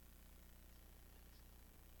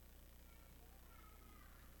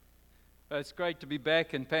It's great to be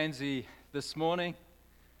back in Pansy this morning.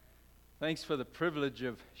 Thanks for the privilege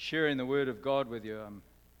of sharing the Word of God with you. I'm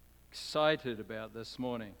excited about this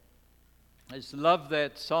morning. I just love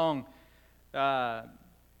that song, The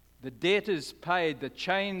Debt is Paid, the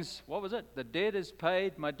chains, what was it? The debt is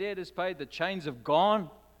paid, my debt is paid, the chains have gone.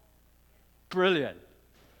 Brilliant.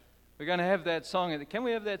 We're going to have that song. Can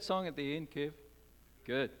we have that song at the end, Kev?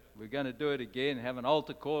 Good. We're going to do it again, have an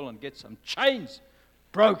altar call and get some chains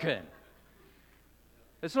broken.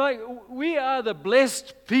 It's like we are the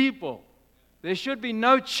blessed people. There should be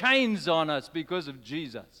no chains on us because of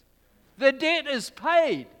Jesus. The debt is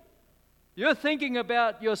paid. You're thinking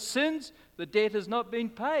about your sins, the debt has not been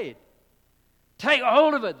paid. Take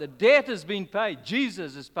hold of it. The debt has been paid.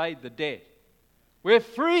 Jesus has paid the debt. We're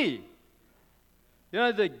free. You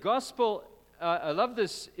know, the gospel, I love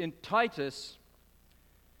this in Titus.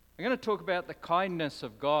 I'm going to talk about the kindness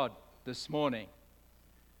of God this morning.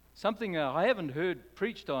 Something I haven't heard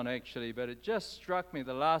preached on actually, but it just struck me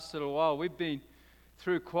the last little while. We've been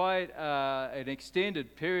through quite an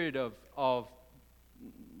extended period of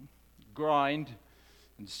grind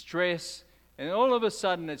and stress, and all of a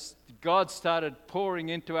sudden God started pouring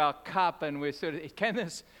into our cup, and we're sort of, can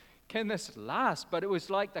this last? But it was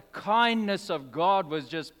like the kindness of God was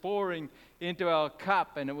just pouring into our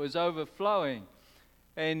cup, and it was overflowing.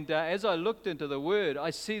 And as I looked into the Word, I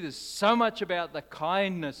see there's so much about the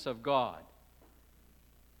kindness of God.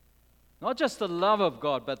 Not just the love of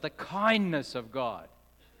God, but the kindness of God.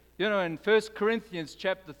 You know, in 1 Corinthians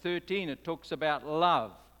chapter 13, it talks about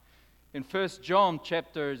love. In 1 John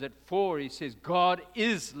chapter 4, he says, God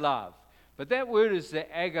is love. But that word is the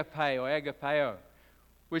agape or agapeo,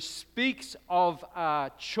 which speaks of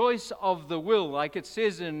choice of the will. Like it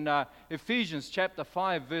says in Ephesians chapter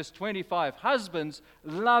 5, verse 25, husbands,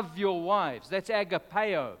 love your wives. That's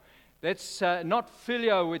agapeo. That's not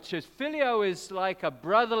phileo, which is, phileo is like a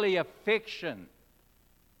brotherly affection,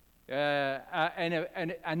 and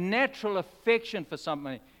a natural affection for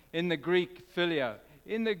something. In the Greek, phileo.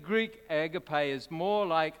 In the Greek, agape is more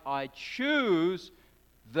like I choose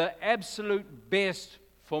the absolute best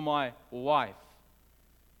for my wife.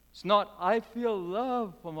 It's not, I feel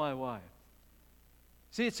love for my wife.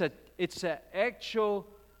 See, it's an actual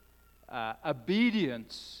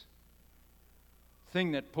obedience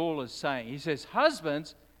thing that Paul is saying. He says,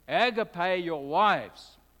 husbands, agape your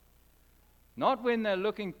wives. Not when they're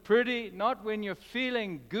looking pretty, not when you're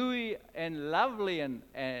feeling gooey and lovely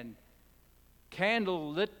and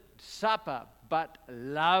candle-lit supper, but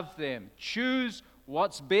love them. Choose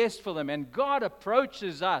what's best for them. And God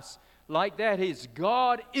approaches us like that.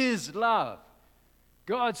 God is love.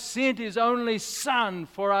 God sent His only Son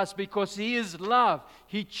for us because He is love.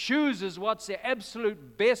 He chooses what's the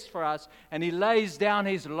absolute best for us, and He lays down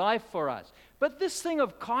His life for us. But this thing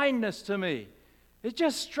of kindness to me, it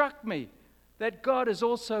just struck me that God is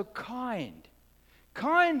also kind.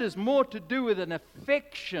 Kind is more to do with an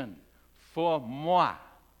affection for moi.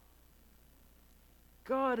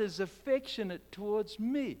 God is affectionate towards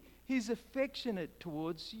me. He's affectionate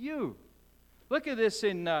towards you. Look at this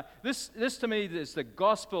in this to me is the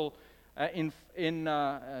gospel in 3,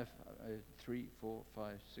 4,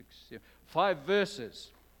 5, 6, 7, 5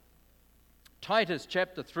 verses. Titus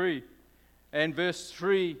chapter 3 and verse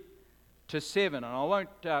 3 to 7. And I won't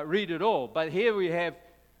read it all, but here we have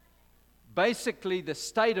basically the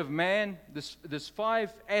state of man. There's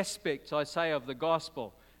 5 aspects, I say, of the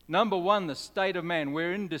gospel. Number 1, the state of man.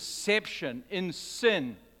 We're in deception, in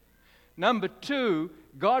sin. Number 2,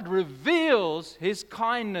 God reveals His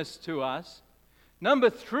kindness to us. Number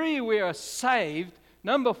 3, we are saved.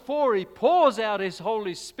 Number 4, He pours out His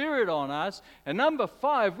Holy Spirit on us. And number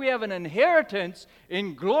 5, we have an inheritance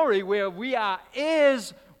in glory where we are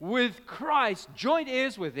heirs with Christ, joint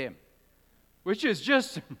heirs with Him, which is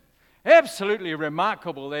just absolutely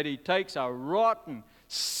remarkable that He takes a rotten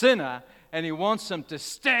sinner and He wants them to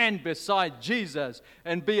stand beside Jesus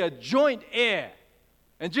and be a joint heir.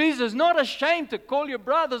 And Jesus is not ashamed to call you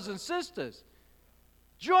brothers and sisters.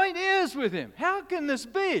 Joint heirs with Him. How can this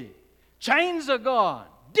be? Chains are gone.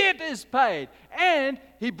 Debt is paid. And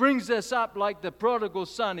He brings us up like the prodigal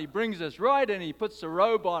son. He brings us right and He puts the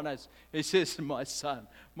robe on us. He says, my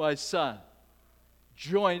son.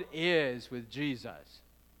 Joint heirs with Jesus.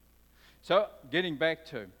 So, getting back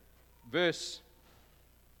to verse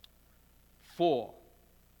 4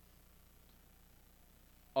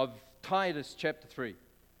 of Titus chapter 3.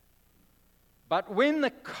 But when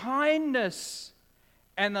the kindness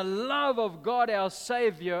and the love of God our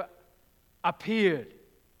Savior appeared,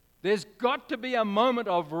 there's got to be a moment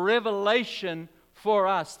of revelation for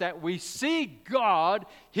us that we see God,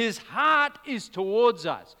 His heart is towards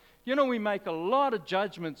us. You know, we make a lot of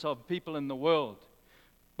judgments of people in the world.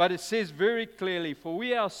 But it says very clearly, for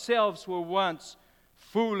we ourselves were once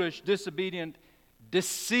foolish, disobedient,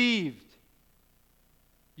 deceived.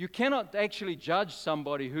 You cannot actually judge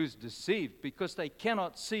somebody who's deceived because they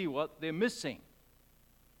cannot see what they're missing.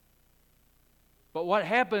 But what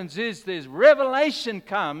happens is there's revelation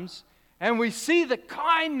comes and we see the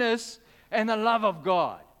kindness and the love of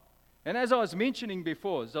God. And as I was mentioning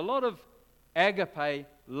before, there's a lot of agape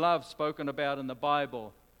love spoken about in the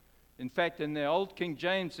Bible. In fact, in the Old King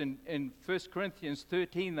James, in 1 Corinthians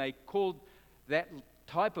 13, they called that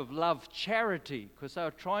type of love charity because they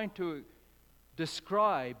were trying to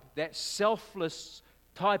describe that selfless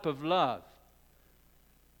type of love.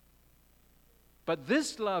 But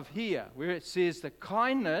this love here, where it says the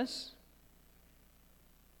kindness,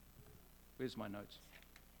 where's my notes?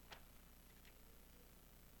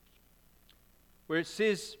 Where it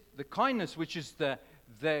says the kindness, which is the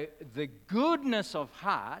goodness of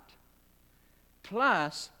heart,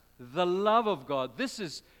 plus the love of God. This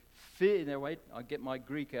is, now wait, I'll get my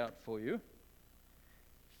Greek out for you.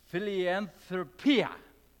 Philanthropia,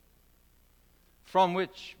 from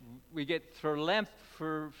which we get for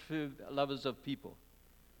lovers of people.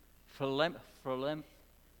 Can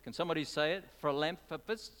somebody say it?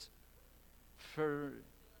 Philanthropists?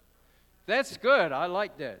 That's good. I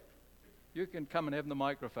like that. You can come and have the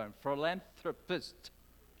microphone. Philanthropist.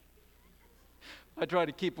 I try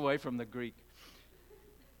to keep away from the Greek.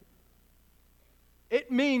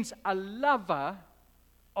 It means a lover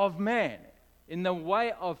of man in the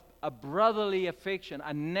way of a brotherly affection,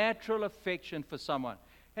 a natural affection for someone.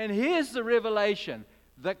 And here's the revelation: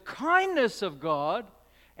 the kindness of God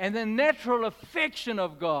and the natural affection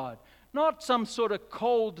of God. Not some sort of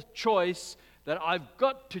cold choice that I've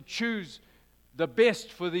got to choose the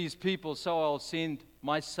best for these people, so I'll send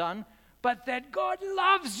my son, but that God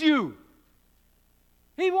loves you.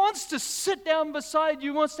 He wants to sit down beside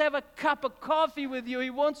you, wants to have a cup of coffee with you, he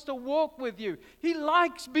wants to walk with you, he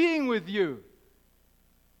likes being with you.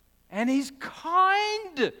 And he's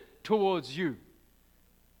kind towards you.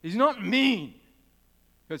 He's not mean.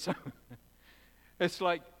 It's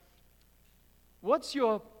like, what's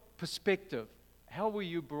your perspective? How were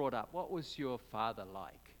you brought up? What was your father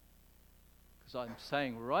like? Because I'm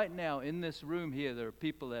saying right now in this room here, there are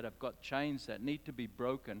people that have got chains that need to be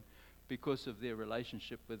broken because of their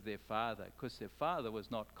relationship with their father, because their father was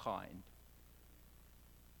not kind.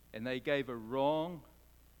 And they gave a wrong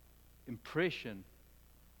impression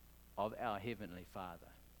of our Heavenly Father,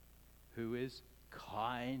 who is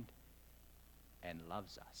kind and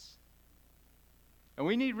loves us. And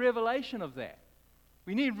we need revelation of that.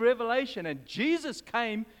 We need revelation, and Jesus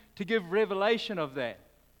came to give revelation of that.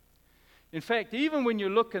 In fact, even when you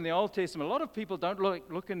look in the Old Testament, a lot of people don't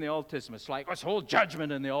look in the Old Testament. It's like, it's all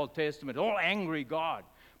judgment in the Old Testament, all angry God.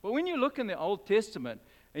 But when you look in the Old Testament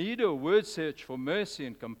and you do a word search for mercy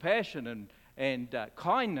and compassion and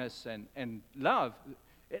kindness and love,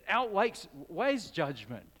 it outweighs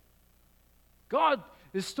judgment. God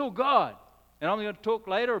is still God. And I'm going to talk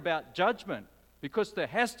later about judgment, because there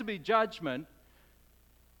has to be judgment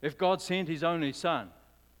if God sent His only Son.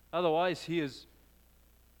 Otherwise, He's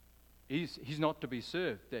not to be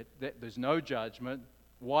served. That there's no judgment.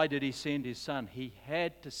 Why did He send His Son? He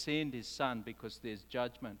had to send His Son because there's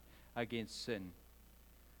judgment against sin.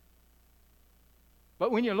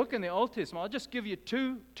 But when you look in the Old Testament, I'll just give you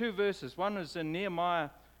two verses. One is in Nehemiah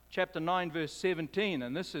chapter 9, verse 17,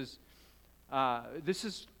 and this is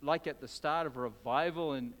like at the start of a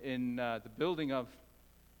revival in the building of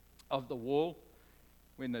the wall,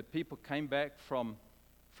 when the people came back from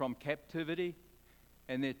captivity,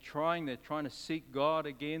 and they're trying to seek God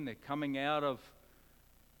again. They're coming out of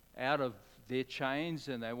their chains,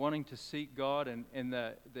 and they're wanting to seek God. And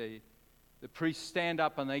the priests stand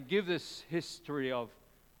up and they give this history of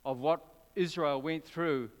what Israel went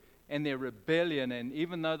through and their rebellion. And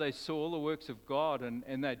even though they saw all the works of God,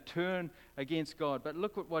 and they turn against God. But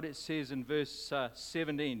look at what it says in verse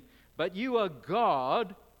 17. But you are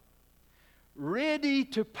God, ready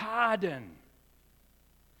to pardon,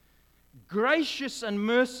 gracious and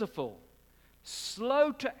merciful,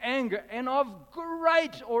 slow to anger, and of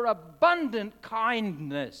great or abundant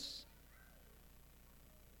kindness.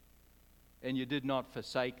 And you did not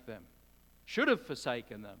forsake them. Should have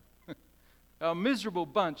forsaken them. A miserable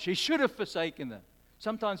bunch. He should have forsaken them.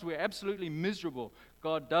 Sometimes we're absolutely miserable.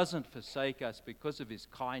 God doesn't forsake us because of His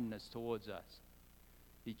kindness towards us.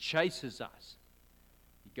 He chases us.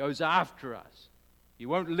 He goes after us. He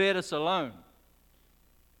won't let us alone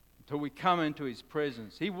until we come into His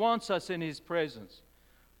presence. He wants us in His presence.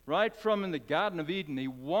 Right from in the Garden of Eden, He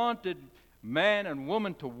wanted man and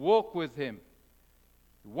woman to walk with him.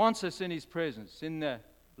 He wants us in his presence. In the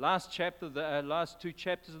last chapter, the last two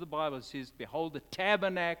chapters of the Bible, it says, behold, the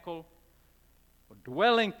tabernacle, or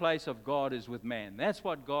dwelling place of God is with man. That's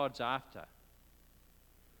what God's after.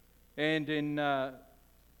 And in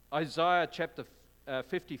Isaiah chapter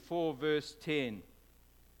 54, verse 10,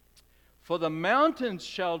 for the mountains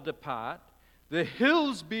shall depart, the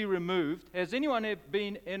hills be removed. Has anyone ever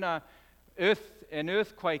been in an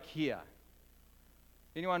earthquake here?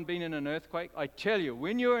 Anyone been in an earthquake? I tell you,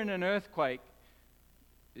 when you're in an earthquake,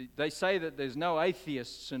 they say that there's no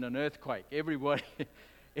atheists in an earthquake.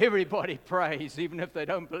 Everybody prays, even if they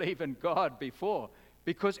don't believe in God before,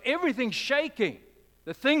 because everything's shaking.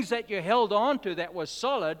 The things that you held on to that was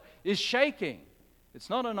solid is shaking. It's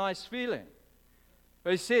not a nice feeling.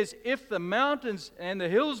 But it says, if the mountains and the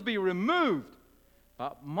hills be removed,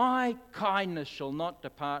 but my kindness shall not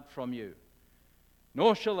depart from you,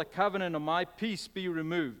 nor shall the covenant of my peace be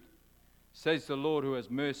removed, says the Lord who has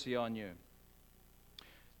mercy on you.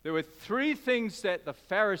 There were three things that the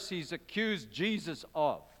Pharisees accused Jesus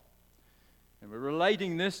of. And we're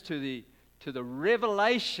relating this to the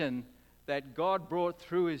revelation that God brought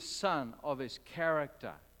through his Son of his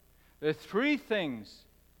character. There are three things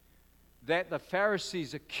that the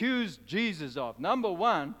Pharisees accused Jesus of. Number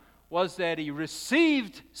one was that he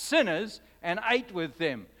received sinners and ate with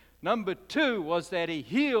them. Number two was that he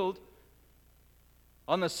healed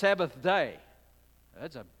on the Sabbath day.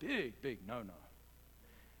 That's a big, big no-no.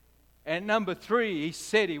 And number three, he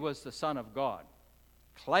said he was the Son of God,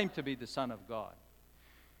 claimed to be the Son of God.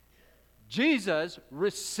 Jesus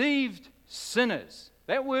received sinners.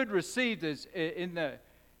 That word received is in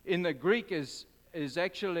the Greek is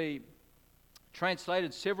actually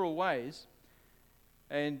translated several ways,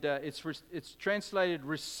 and it's translated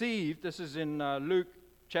received. This is in Luke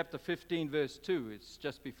chapter 15, verse 2. It's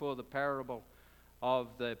just before the parable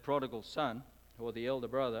of the prodigal son, or the elder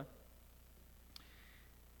brother.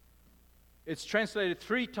 It's translated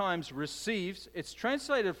 3 times receives. It's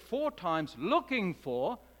translated 4 times looking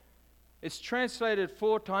for. It's translated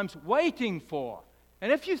 4 times waiting for.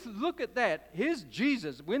 And if you look at that, here's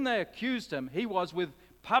Jesus. When they accused him, he was with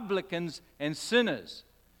publicans and sinners.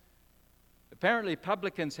 Apparently,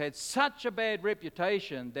 publicans had such a bad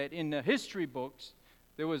reputation that in the history books,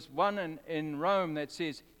 there was one in Rome that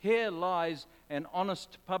says, here lies an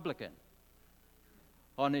honest publican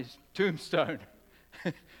on his tombstone.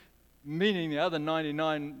 Meaning the other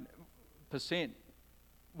 99%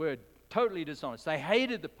 were totally dishonest. They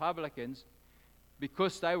hated the publicans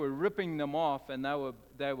because they were ripping them off, and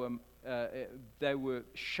they were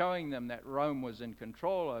showing them that Rome was in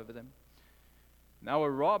control over them. They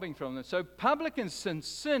were robbing from them. So publicans and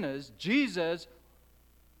sinners, Jesus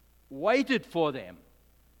waited for them.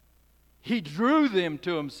 He drew them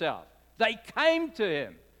to himself. They came to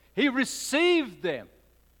him. He received them.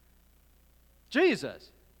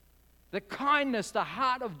 Jesus. The kindness, the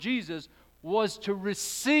heart of Jesus was to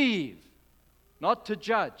receive, not to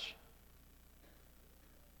judge.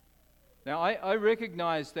 Now, I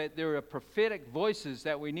recognize that there are prophetic voices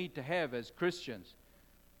that we need to have as Christians,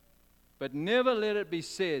 but never let it be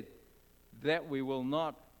said that we will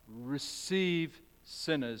not receive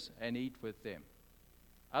sinners and eat with them.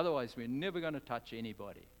 Otherwise, we're never going to touch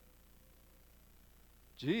anybody.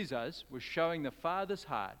 Jesus was showing the Father's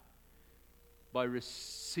heart by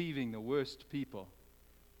receiving the worst people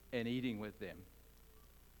and eating with them.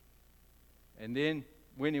 And then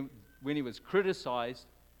when he was criticized,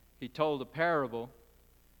 he told a parable,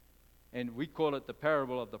 and we call it the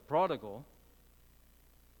parable of the prodigal,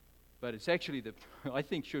 but it's actually I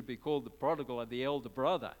think should be called the prodigal of the elder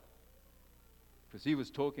brother, because he was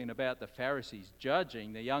talking about the Pharisees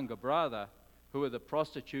judging the younger brother, who were the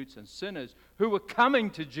prostitutes and sinners who were coming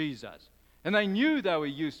to Jesus. And they knew they were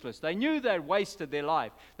useless. They knew they'd wasted their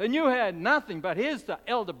life. They knew they had nothing. But here's the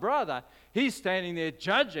elder brother. He's standing there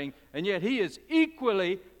judging, and yet he is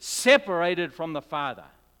equally separated from the Father.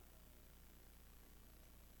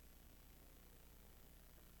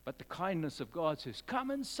 But the kindness of God says, come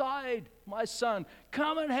inside, my son.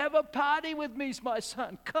 Come and have a party with me, my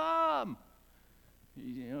son. Come.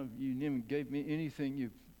 You never gave me anything.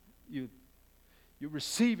 You're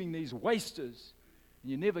receiving these wasters.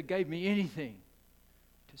 You never gave me anything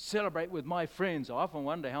to celebrate with my friends. I often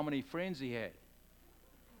wonder how many friends he had.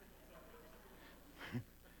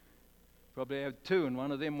 Probably had 2, and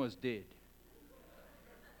one of them was dead.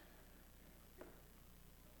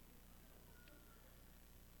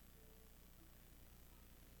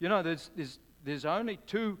 You know, there's only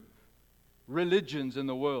 2 religions in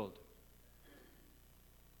the world.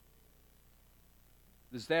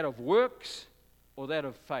 There's that of works or that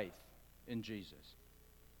of faith. in Jesus.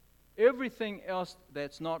 Everything else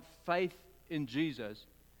that's not faith in Jesus,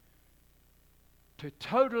 to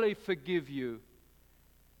totally forgive you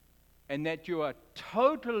and that you are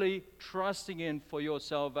totally trusting in for your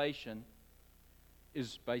salvation,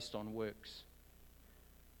 is based on works.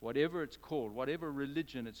 Whatever it's called, whatever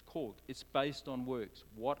religion it's called, it's based on works.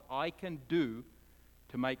 What I can do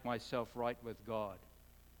to make myself right with God.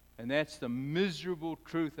 And that's the miserable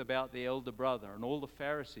truth about the elder brother and all the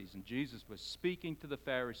Pharisees. And Jesus was speaking to the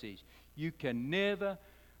Pharisees. You can never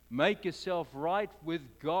make yourself right with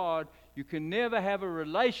God. You can never have a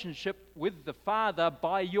relationship with the Father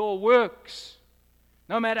by your works.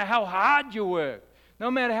 No matter how hard you work,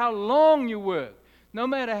 no matter how long you work, no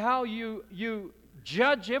matter how you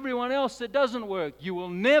judge everyone else that doesn't work, you will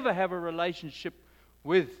never have a relationship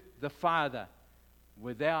with the Father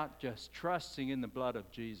without just trusting in the blood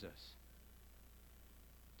of Jesus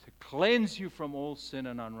to cleanse you from all sin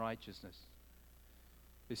and unrighteousness.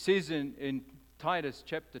 It says in Titus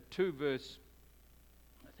chapter 2 verse,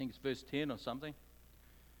 I think it's verse 10 or something,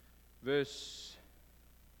 verse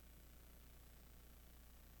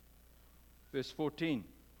 14,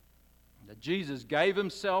 that Jesus gave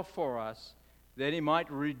himself for us that he might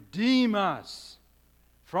redeem us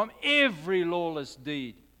from every lawless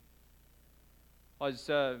deed. I was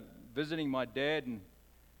visiting my dad and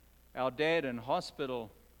our dad in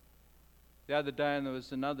hospital the other day, and there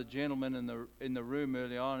was another gentleman in the room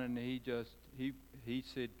early on, and he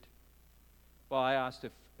said, well, I asked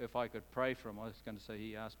if I could pray for him. I was going to say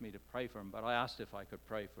he asked me to pray for him, but I asked if I could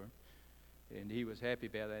pray for him, and he was happy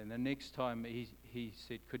about that. And the next time he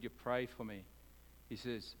said, could you pray for me? He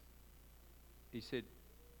said,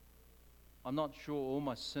 I'm not sure all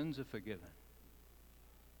my sins are forgiven.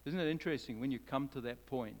 Isn't it interesting when you come to that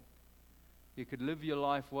point? You could live your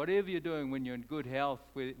life, whatever you're doing, when you're in good health,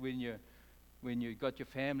 when you've got your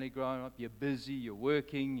family growing up, you're busy, you're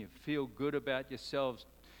working, you feel good about yourselves,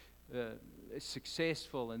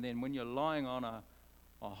 successful, and then when you're lying on a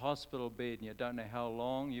hospital bed and you don't know how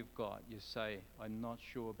long you've got, you say, I'm not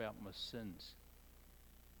sure about my sins.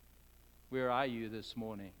 Where are you this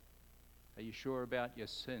morning? Are you sure about your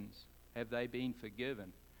sins? Have they been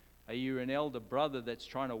forgiven? Are you an elder brother that's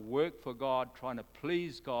trying to work for God, trying to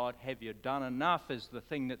please God? Have you done enough is the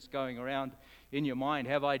thing that's going around in your mind.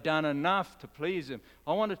 Have I done enough to please him?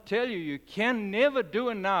 I want to tell you, you can never do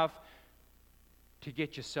enough to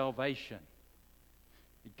get your salvation.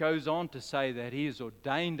 It goes on to say that he has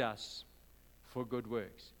ordained us for good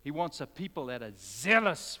works. He wants a people that are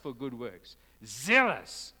zealous for good works.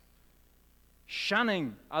 Zealous.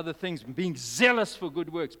 Shunning other things, being zealous for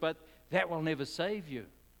good works. But that will never save you.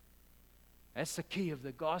 That's the key of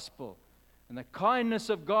the gospel. And the kindness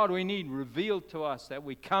of God we need revealed to us, that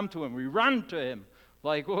we come to him, we run to him,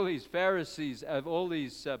 like all these Pharisees, all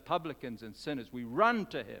these publicans and sinners. We run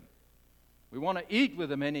to him. We want to eat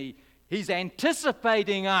with him, and he's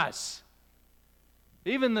anticipating us.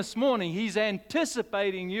 Even this morning, he's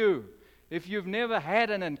anticipating you. If you've never had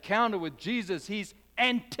an encounter with Jesus, he's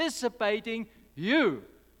anticipating you.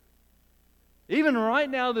 Even right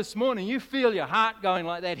now this morning, you feel your heart going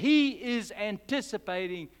like that. He is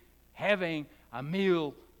anticipating having a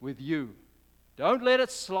meal with you. Don't let it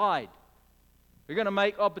slide. We're going to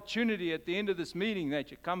make opportunity at the end of this meeting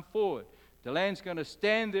that you come forward. Delan's going to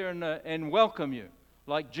stand there and welcome you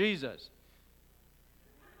like Jesus.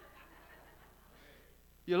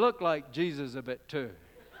 You look like Jesus a bit too.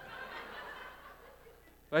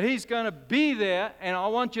 But he's going to be there, and I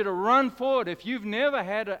want you to run forward. If you've never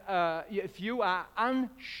had if you are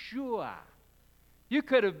unsure, you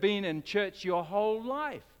could have been in church your whole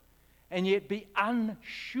life and yet be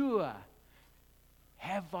unsure.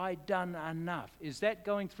 Have I done enough? Is that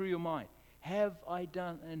going through your mind? Have I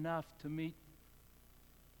done enough to meet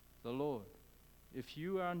the Lord? If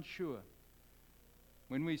you are unsure,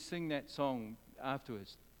 when we sing that song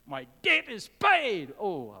afterwards, my debt is paid.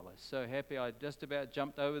 Oh, I was so happy I just about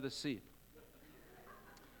jumped over the seat.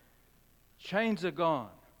 Chains are gone.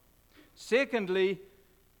 Secondly,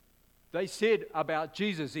 they said about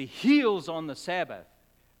Jesus, he heals on the Sabbath.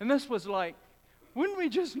 And this was like, wouldn't we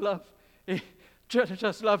just love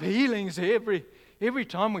healings every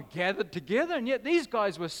time we gathered together? And yet these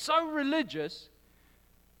guys were so religious.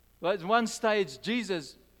 At one stage,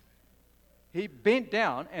 Jesus, he bent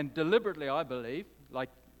down and deliberately, I believe, like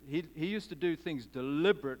he used to do things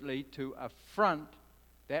deliberately to affront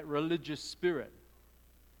that religious spirit.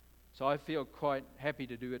 So I feel quite happy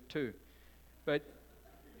to do it too. But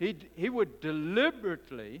he would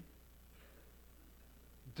deliberately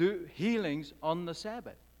do healings on the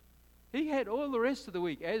Sabbath. He had all the rest of the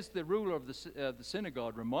week, as the ruler of the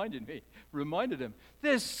synagogue reminded him,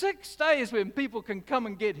 there's 6 days when people can come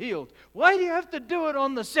and get healed. Why do you have to do it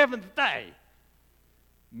on the 7th day?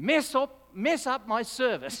 Mess up my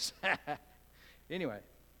service. Anyway,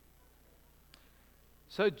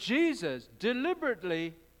 so Jesus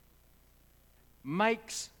deliberately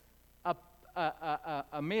makes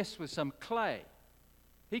a mess with some clay.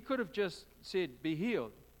 He could have just said, be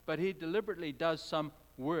healed, but he deliberately does some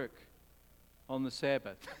work on the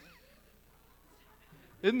Sabbath.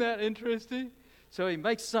 Isn't that interesting? So he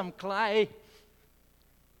makes some clay.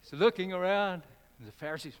 He's looking around. The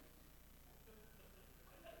Pharisees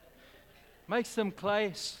makes some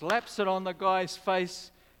clay, slaps it on the guy's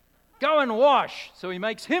face. Go and wash. So he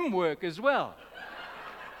makes him work as well.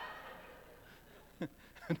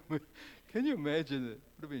 Can you imagine it? It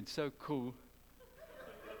would have been so cool.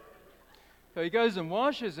 So he goes and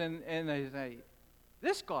washes, and they say,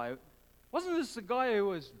 this guy, wasn't this the guy who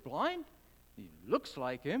was blind? He looks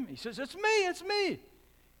like him. He says, it's me.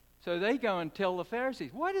 So they go and tell the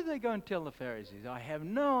Pharisees. Why did they go and tell the Pharisees? I have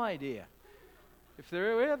no idea. If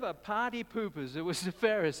there were ever party poopers, it was the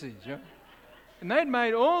Pharisees. You know? And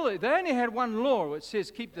they only had one law which says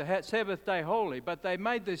keep the Sabbath day holy, but they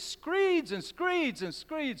made the screeds and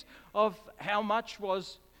screeds of how much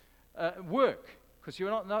was work, because you're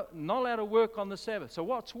not allowed to work on the Sabbath. So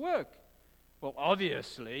what's work? Well,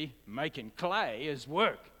 obviously, making clay is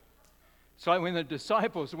work. It's like when the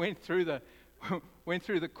disciples went through the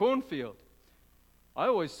cornfield. I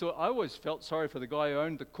always felt sorry for the guy who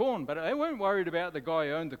owned the corn, but they weren't worried about the guy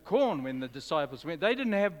who owned the corn when the disciples went. They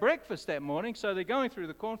didn't have breakfast that morning, so they're going through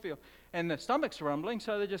the cornfield, and their stomach's rumbling,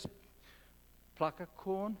 so they just pluck a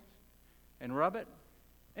corn and rub it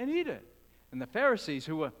and eat it. And the Pharisees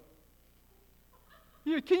who were...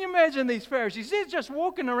 Can you imagine these Pharisees? They're just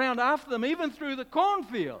walking around after them, even through the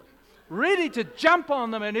cornfield, ready to jump on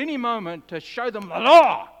them at any moment to show them the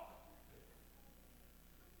law.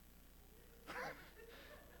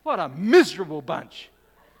 What a miserable bunch.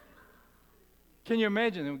 Can you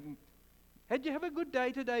imagine them? Had you have a good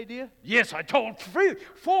day today, dear? Yes, I told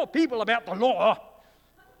 4 people about the law.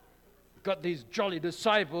 Got these jolly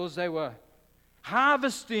disciples. They were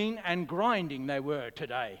harvesting and grinding, they were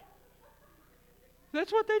today.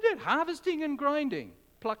 That's what they did, harvesting and grinding.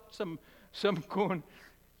 Plucked some corn.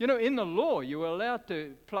 You know, in the law, you were allowed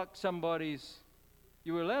to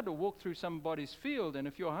you were allowed to walk through somebody's field, and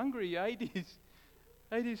if you're hungry, you ate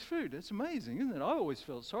his food. It's amazing, isn't it? I always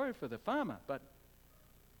felt sorry for the farmer, but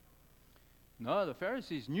no, the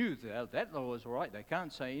Pharisees knew that law was right. They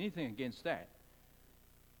can't say anything against that.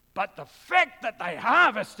 But the fact that they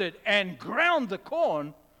harvested and ground the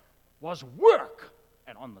corn was work,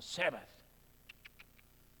 and on the Sabbath.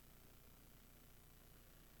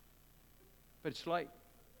 But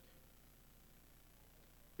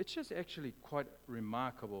it's just actually quite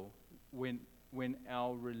remarkable when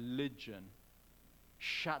our religion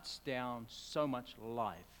shuts down so much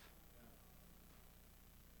life.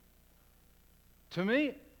 To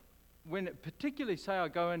me, particularly say I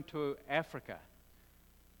go into Africa,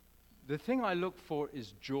 the thing I look for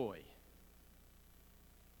is joy.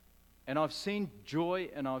 And I've seen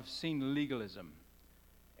joy and I've seen legalism.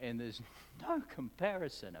 And there's no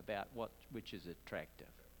comparison about which is attractive.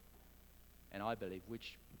 And I believe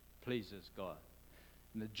which pleases God.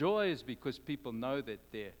 And the joy is because people know that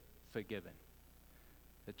they're forgiven.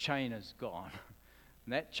 The chain is gone.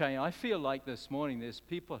 And that chain, I feel like this morning there's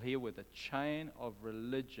people here with a chain of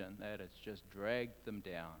religion that has just dragged them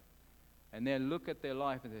down. And they look at their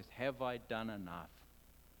life and say, have I done enough?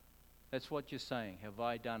 That's what you're saying, have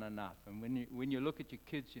I done enough? And when you look at your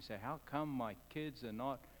kids, you say, how come my kids are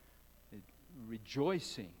not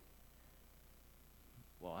rejoicing?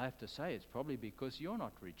 Well, I have to say it's probably because you're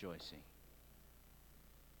not rejoicing.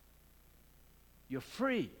 You're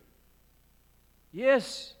free.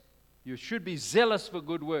 Yes, you should be zealous for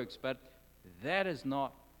good works, but that is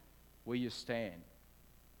not where you stand.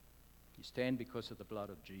 You stand because of the blood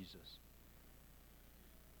of Jesus.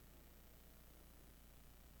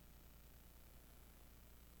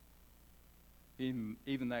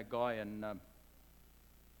 Even that guy, and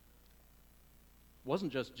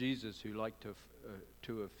wasn't just Jesus who liked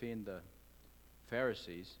to offend the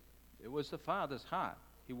Pharisees. It was the Father's heart.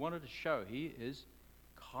 He wanted to show he is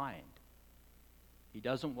kind. He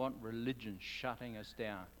doesn't want religion shutting us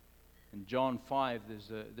down. In John 5,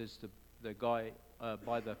 there's the guy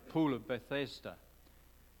by the pool of Bethesda,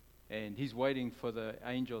 and he's waiting for the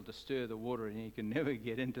angel to stir the water, and he can never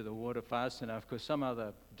get into the water fast enough because some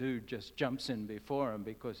other dude just jumps in before him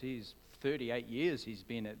because he's 38 years he's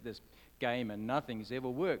been at this game and nothing's ever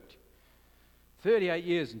worked. 38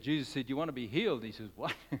 years. And Jesus said, "You want to be healed?" He says,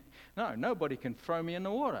 "What? No, nobody can throw me in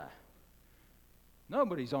the water.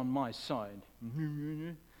 Nobody's on my side."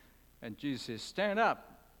 And Jesus says, "Stand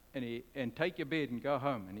up and take your bed and go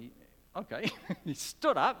home." And okay, he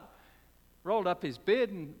stood up, rolled up his bed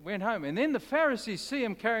and went home. And then the Pharisees see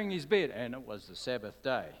him carrying his bed, and it was the Sabbath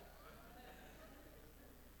day.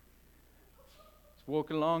 He's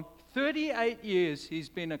walking along. 38 years he's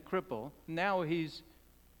been a cripple. Now he's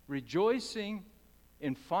rejoicing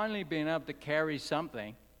in finally being able to carry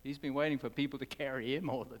something. He's been waiting for people to carry him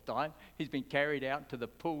all the time. He's been carried out to the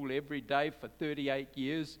pool every day for 38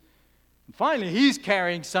 years. And finally, he's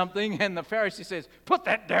carrying something, and the Pharisee says, "Put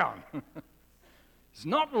that down. It's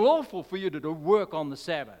not lawful for you to do work on the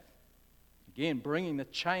Sabbath." Again, bringing the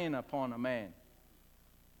chain upon a man.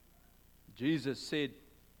 Jesus said,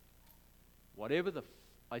 "Whatever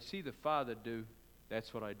I see the Father do,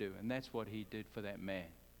 that's what I do." And that's what he did for that man.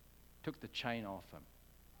 Took the chain off him.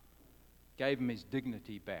 Gave him his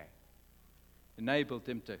dignity back. Enabled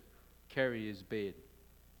him to carry his bed.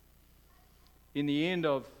 In the end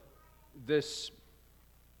of this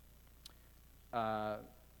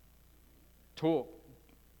talk,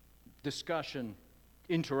 discussion,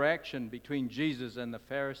 interaction between Jesus and the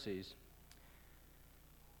Pharisees,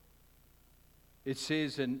 it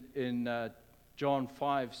says in John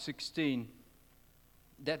 5:16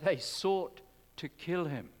 that they sought to kill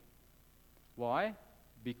him. Why?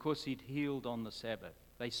 Because he'd healed on the Sabbath.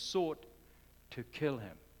 They sought to kill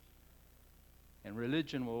him. And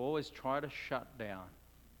religion will always try to shut down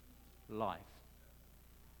life.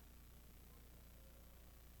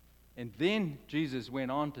 And then Jesus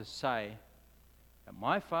went on to say that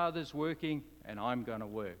my Father's working and I'm going to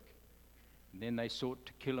work. And then they sought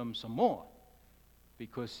to kill him some more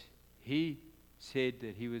because he said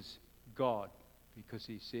that he was God. Because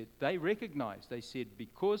he said, they recognized, they said,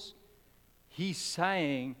 because he's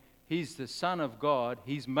saying he's the Son of God,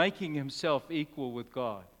 he's making himself equal with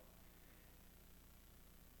God.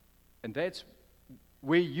 And that's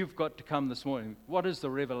where you've got to come this morning. What is the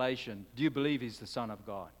revelation? Do you believe he's the Son of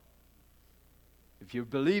God? If you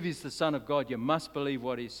believe he's the Son of God, you must believe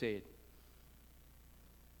what he said.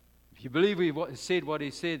 If you believe he said what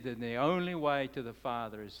he said, then the only way to the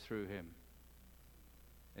Father is through him.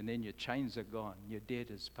 And then your chains are gone, your debt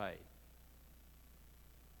is paid.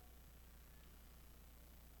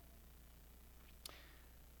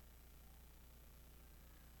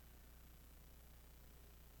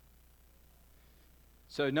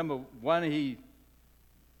 So number one,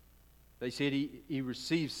 they said he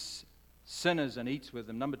receives sinners and eats with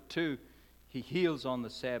them. Number two, he heals on the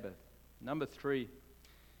Sabbath. Number three,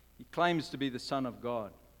 he claims to be the Son of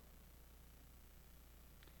God.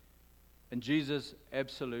 And Jesus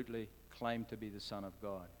absolutely claimed to be the Son of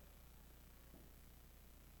God.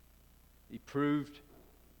 He proved.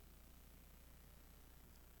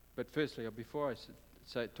 But firstly, before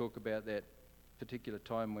I talk about that particular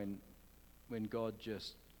time when God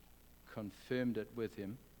just confirmed it with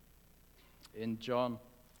him, in John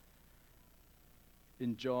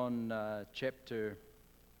chapter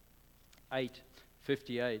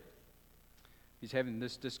 8:58, he's having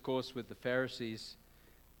this discourse with the Pharisees,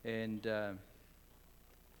 and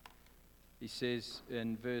he says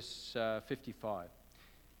in verse 55,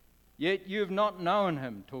 "Yet you have not known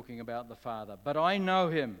him," talking about the Father, "but I know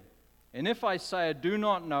him. And if I say I do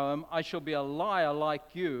not know him, I shall be a liar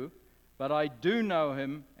like you, but I do know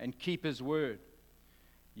him and keep his word.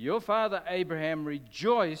 Your father Abraham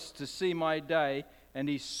rejoiced to see my day, and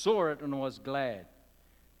he saw it and was glad."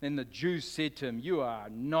 Then the Jews said to him, "You are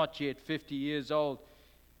not yet 50 years old,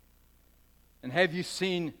 and have you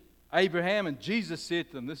seen Abraham?" And Jesus said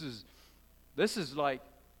to them, this is like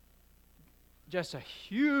just a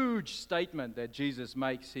huge statement that Jesus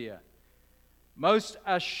makes here. "Most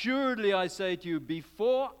assuredly I say to you,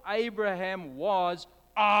 before Abraham was,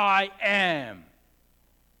 I am."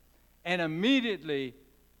 And immediately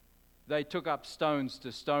they took up stones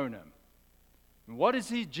to stone him. And what is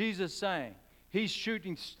Jesus saying? He's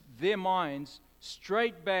shooting their minds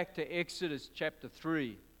straight back to Exodus chapter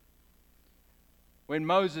 3. When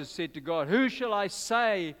Moses said to God, "Who shall I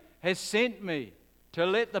say has sent me to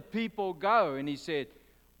let the people go?" And he said,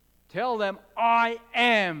 "Tell them, I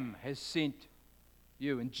am has sent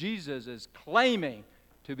you." And Jesus is claiming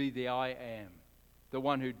to be the I am, the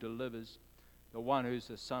one who delivers, the one who's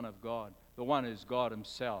the Son of God, the one who's God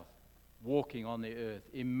himself walking on the earth.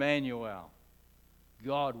 Emmanuel,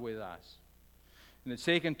 God with us. And the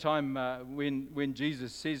second time when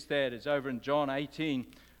Jesus says that is over in John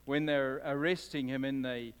 18, when they're arresting him in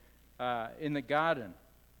the garden.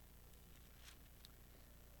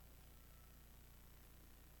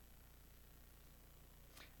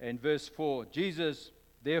 In verse 4, Jesus,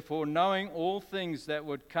 therefore, knowing all things that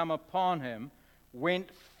would come upon him, went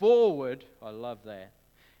forward, I love that,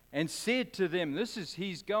 and said to them,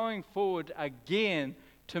 he's going forward again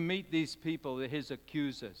to meet these people, his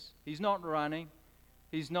accusers. He's not running,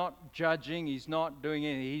 he's not judging, he's not doing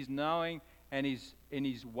anything. He's knowing and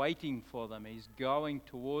he's waiting for them. He's going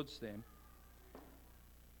towards them.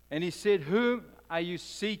 And he said, whom are you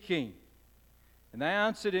seeking? And they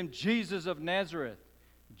answered him, Jesus of Nazareth.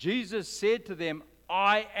 Jesus said to them,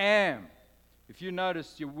 I am. If you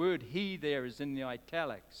notice, your word he there is in the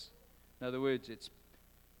italics. In other words, it's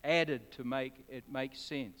added to make it make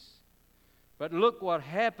sense. But look what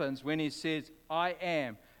happens when he says, I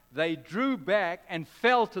am. They drew back and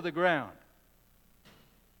fell to the ground.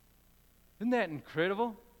 Isn't that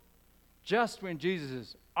incredible? Just when Jesus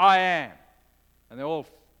says, I am. And they all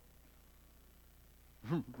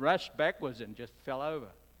rushed backwards and just fell over.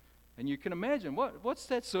 And you can imagine, what's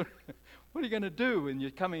that sort of, what are you going to do when you're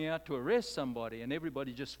coming out to arrest somebody and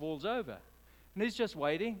everybody just falls over? And he's just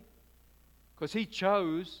waiting because he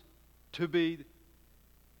chose to be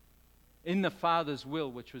in the Father's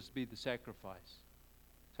will, which was to be the sacrifice.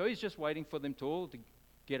 So he's just waiting for them to all to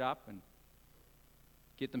get up and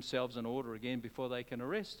get themselves in order again before they can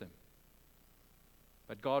arrest him.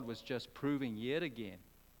 But God was just proving yet again,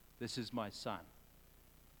 this is my son.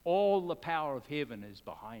 All the power of heaven is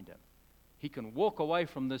behind him. He can walk away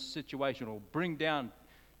from this situation or bring down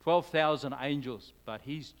 12,000 angels, but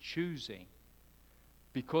he's choosing,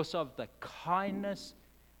 because of the kindness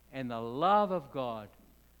and the love of God,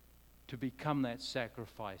 to become that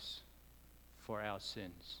sacrifice for our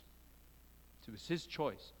sins. It was his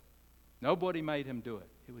choice. Nobody made him do it.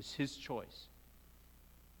 It was his choice.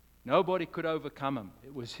 Nobody could overcome him.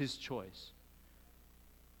 It was his choice.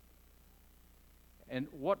 And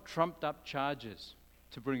what trumped up charges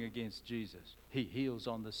to bring against Jesus? He heals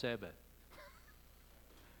on the Sabbath.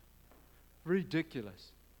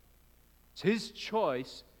 Ridiculous. It's his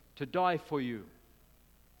choice to die for you.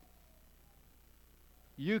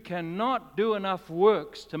 You cannot do enough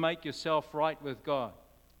works to make yourself right with God.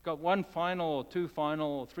 Got one final or two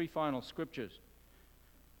final or three final scriptures.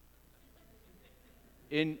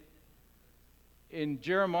 In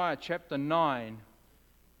Jeremiah chapter 9,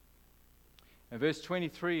 and verse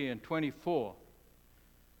 23 and 24,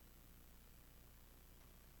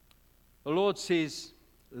 the Lord says,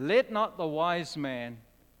 let not the wise man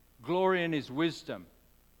glory in his wisdom.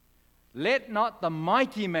 Let not the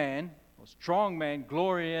mighty man, or strong man,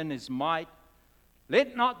 glory in his might.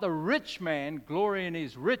 Let not the rich man glory in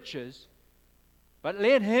his riches, but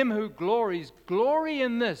let him who glories glory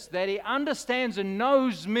in this, that he understands and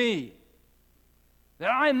knows me, that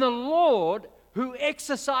I am the Lord who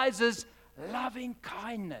exercises loving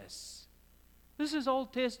kindness. This is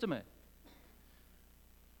Old Testament.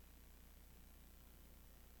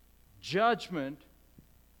 Judgment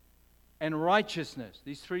and righteousness.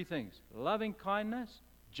 These three things. Loving kindness,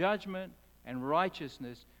 judgment, and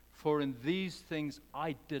righteousness. For in these things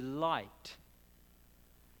I delight.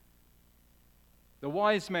 The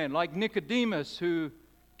wise man, like Nicodemus, who,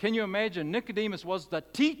 can you imagine, Nicodemus was the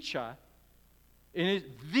teacher,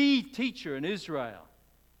 the teacher in Israel.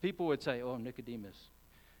 People would say, oh, Nicodemus,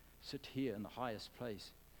 sit here in the highest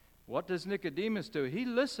place. What does Nicodemus do? He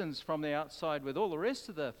listens from the outside with all the rest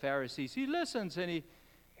of the Pharisees. He listens and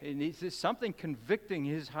there's something convicting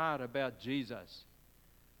his heart about Jesus.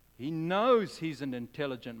 He knows he's an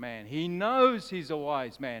intelligent man. He knows he's a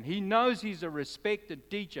wise man. He knows he's a respected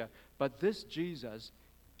teacher. But this Jesus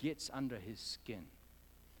gets under his skin.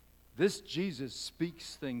 This Jesus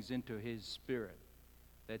speaks things into his spirit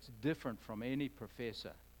that's different from any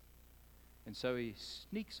professor. And so he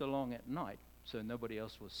sneaks along at night so nobody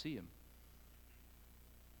else will see him.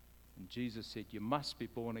 And Jesus said, you must be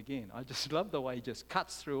born again. I just love the way he just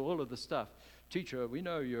cuts through all of the stuff. Teacher, we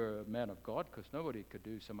know you're a man of God because nobody could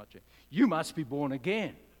do so much. You must be born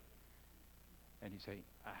again. And he's saying,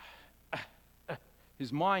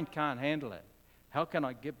 his mind can't handle it. How can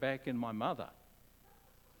I get back in my mother?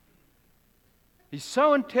 He's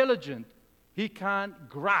so intelligent, he can't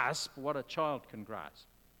grasp what a child can grasp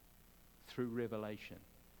through revelation.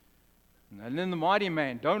 And then the mighty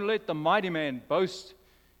man, don't let the mighty man boast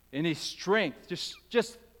in his strength.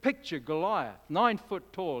 Just picture Goliath, 9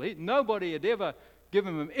 foot tall. Nobody had ever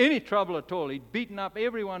given him any trouble at all. He'd beaten up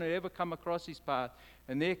everyone who'd ever come across his path.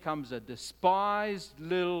 And there comes a despised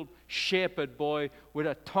little shepherd boy with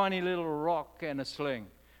a tiny little rock and a sling.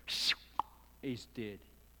 He's dead.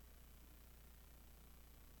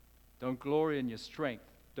 Don't glory in your strength.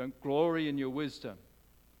 Don't glory in your wisdom.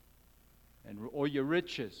 or your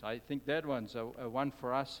riches. I think that one's a one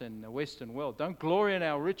for us in the Western world. Don't glory in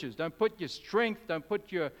our riches. Don't put your strength, don't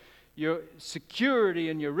put your security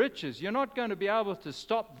in your riches. You're not going to be able to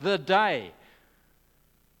stop the day.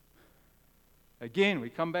 Again, we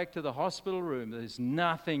come back to the hospital room. There's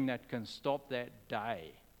nothing that can stop that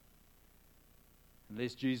day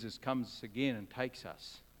unless Jesus comes again and takes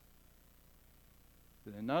us.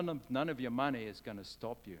 None of your money is going to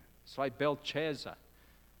stop you. It's like Belshazzar,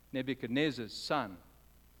 Nebuchadnezzar's son,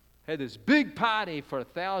 had this big party for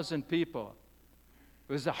 1,000 people.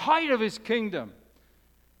 It was the height of his kingdom.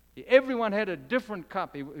 Everyone had a different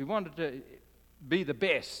cup. He wanted to be the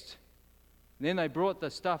best. And then they brought the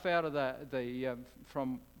stuff out of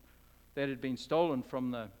from that had been stolen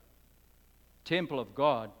from the temple of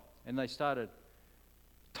God, and they started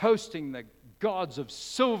toasting the gods of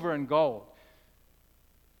silver and gold.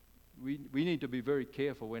 We need to be very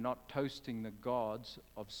careful. We're not toasting the gods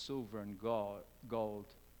of silver and gold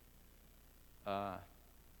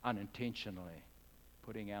unintentionally,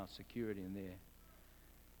 putting our security in there.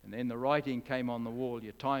 And then the writing came on the wall,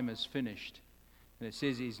 your time is finished. And it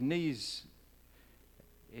says his knees,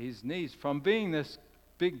 from being this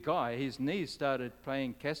big guy, his knees started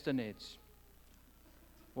playing castanets.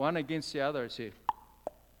 One against the other, it said.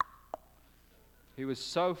 He was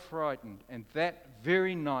so frightened, and that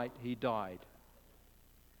very night he died.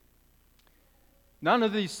 None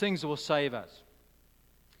of these things will save us.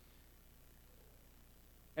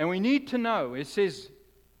 And we need to know, it says,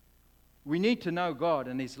 we need to know God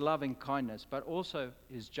and His loving kindness, but also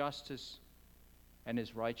His justice and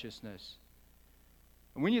His righteousness.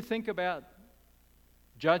 And when you think about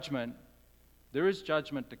judgment, there is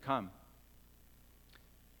judgment to come.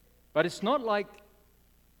 But it's not like,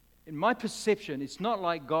 in my perception, it's not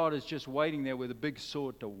like God is just waiting there with a big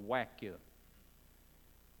sword to whack you.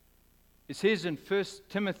 It says in 1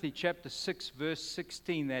 Timothy chapter 6, verse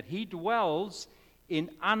 16, that He dwells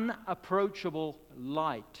in unapproachable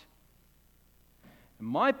light. And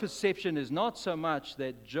my perception is not so much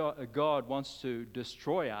that God wants to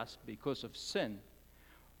destroy us because of sin,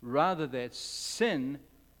 rather that sin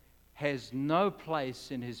has no place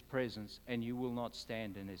in His presence, and you will not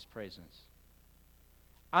stand in His presence.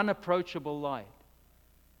 Unapproachable light.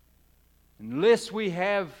 Unless we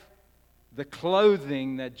have the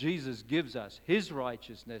clothing that Jesus gives us, His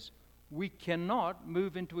righteousness, we cannot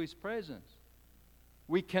move into His presence.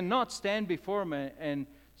 We cannot stand before Him and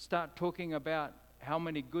start talking about how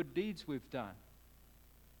many good deeds we've done.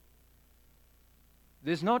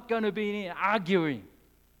 There's not going to be any arguing.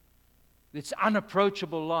 It's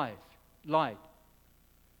unapproachable light.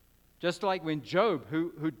 Just like when Job,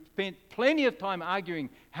 who spent plenty of time arguing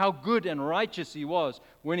how good and righteous he was,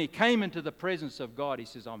 when he came into the presence of God, he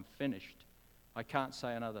says, I'm finished. I can't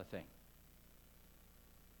say another thing.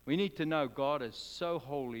 We need to know God is so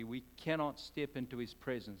holy, we cannot step into His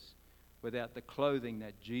presence without the clothing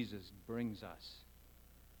that Jesus brings us.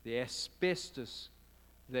 The asbestos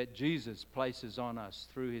that Jesus places on us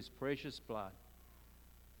through His precious blood.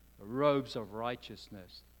 The robes of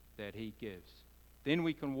righteousness that He gives. Then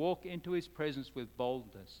we can walk into His presence with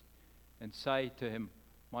boldness and say to Him,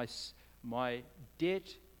 my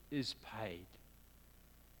debt is paid.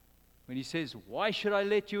 When He says, why should I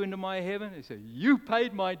let you into my heaven? He says, you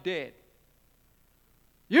paid my debt.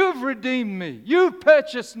 You've redeemed me. You've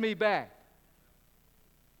purchased me back.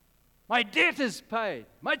 My debt is paid.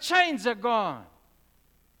 My chains are gone.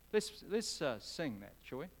 Let's sing that,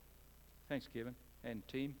 shall we? Thanks, Kevin and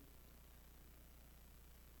team.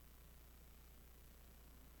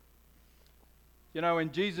 You know,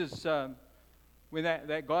 when Jesus, when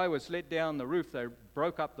that guy was let down the roof, they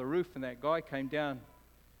broke up the roof and that guy came down.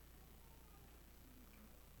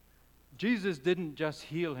 Jesus didn't just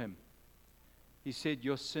heal him. He said,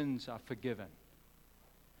 your sins are forgiven.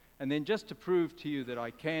 And then just to prove to you that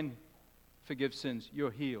I can forgive sins,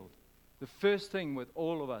 you're healed. The first thing with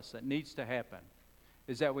all of us that needs to happen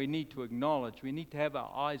is that we need to acknowledge, we need to have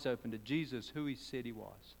our eyes open to Jesus, who He said He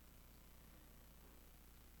was.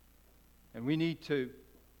 And we need to,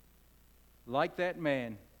 like that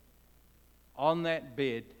man on that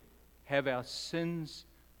bed, have our sins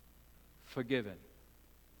forgiven.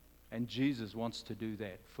 And Jesus wants to do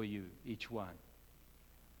that for you, each one.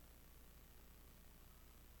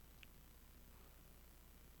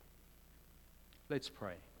 Let's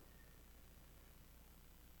pray.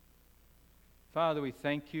 Father, we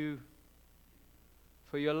thank You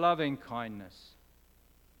for Your loving kindness.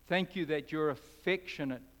 Thank You that You're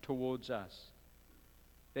affectionate towards us,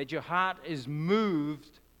 that Your heart is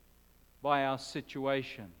moved by our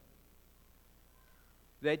situation,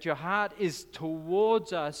 that Your heart is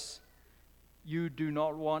towards us you do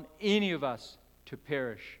not want any of us to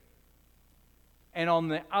perish. And on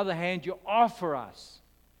the other hand, you offer us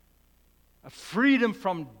a freedom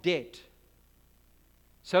from debt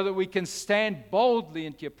so that we can stand boldly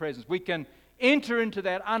into your presence. We can enter into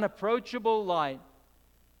that unapproachable light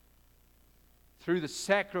through the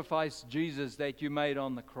sacrifice, Jesus, that you made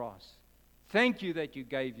on the cross. Thank you that you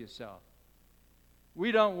gave yourself.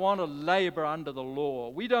 We don't want to labor under the law.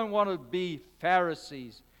 We don't want to be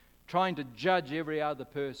Pharisees trying to judge every other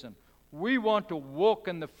person. We want to walk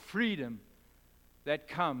in the freedom that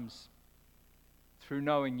comes through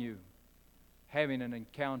knowing you, having an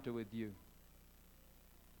encounter with you.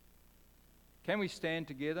 Can we stand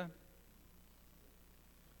together?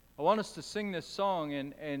 I want us to sing this song,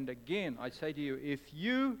 and again, I say to you, if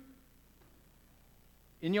you,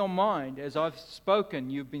 in your mind, as I've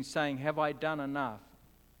spoken, you've been saying, have I done enough?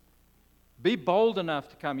 Be bold enough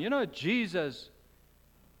to come. You know, Jesus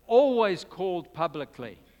always called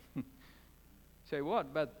publicly. Say,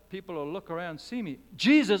 what? But people will look around and see me.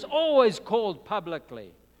 Jesus always called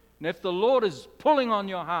publicly. And if the Lord is pulling on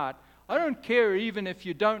your heart, I don't care even if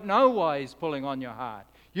you don't know why He's pulling on your heart.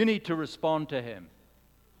 You need to respond to Him.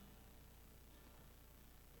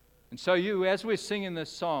 And so you, as we're singing this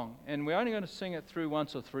song, and we're only going to sing it through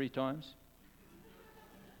once or three times,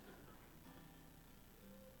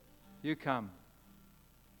 you come.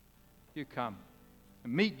 You come.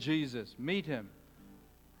 And meet Jesus. Meet Him.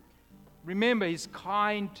 Remember, He's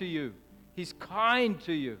kind to you. He's kind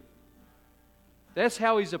to you. That's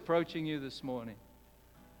how He's approaching you this morning.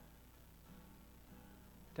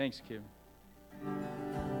 Thanks, Kieran.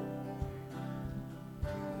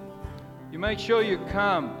 You make sure you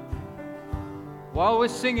come. While we're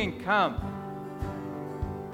singing, come.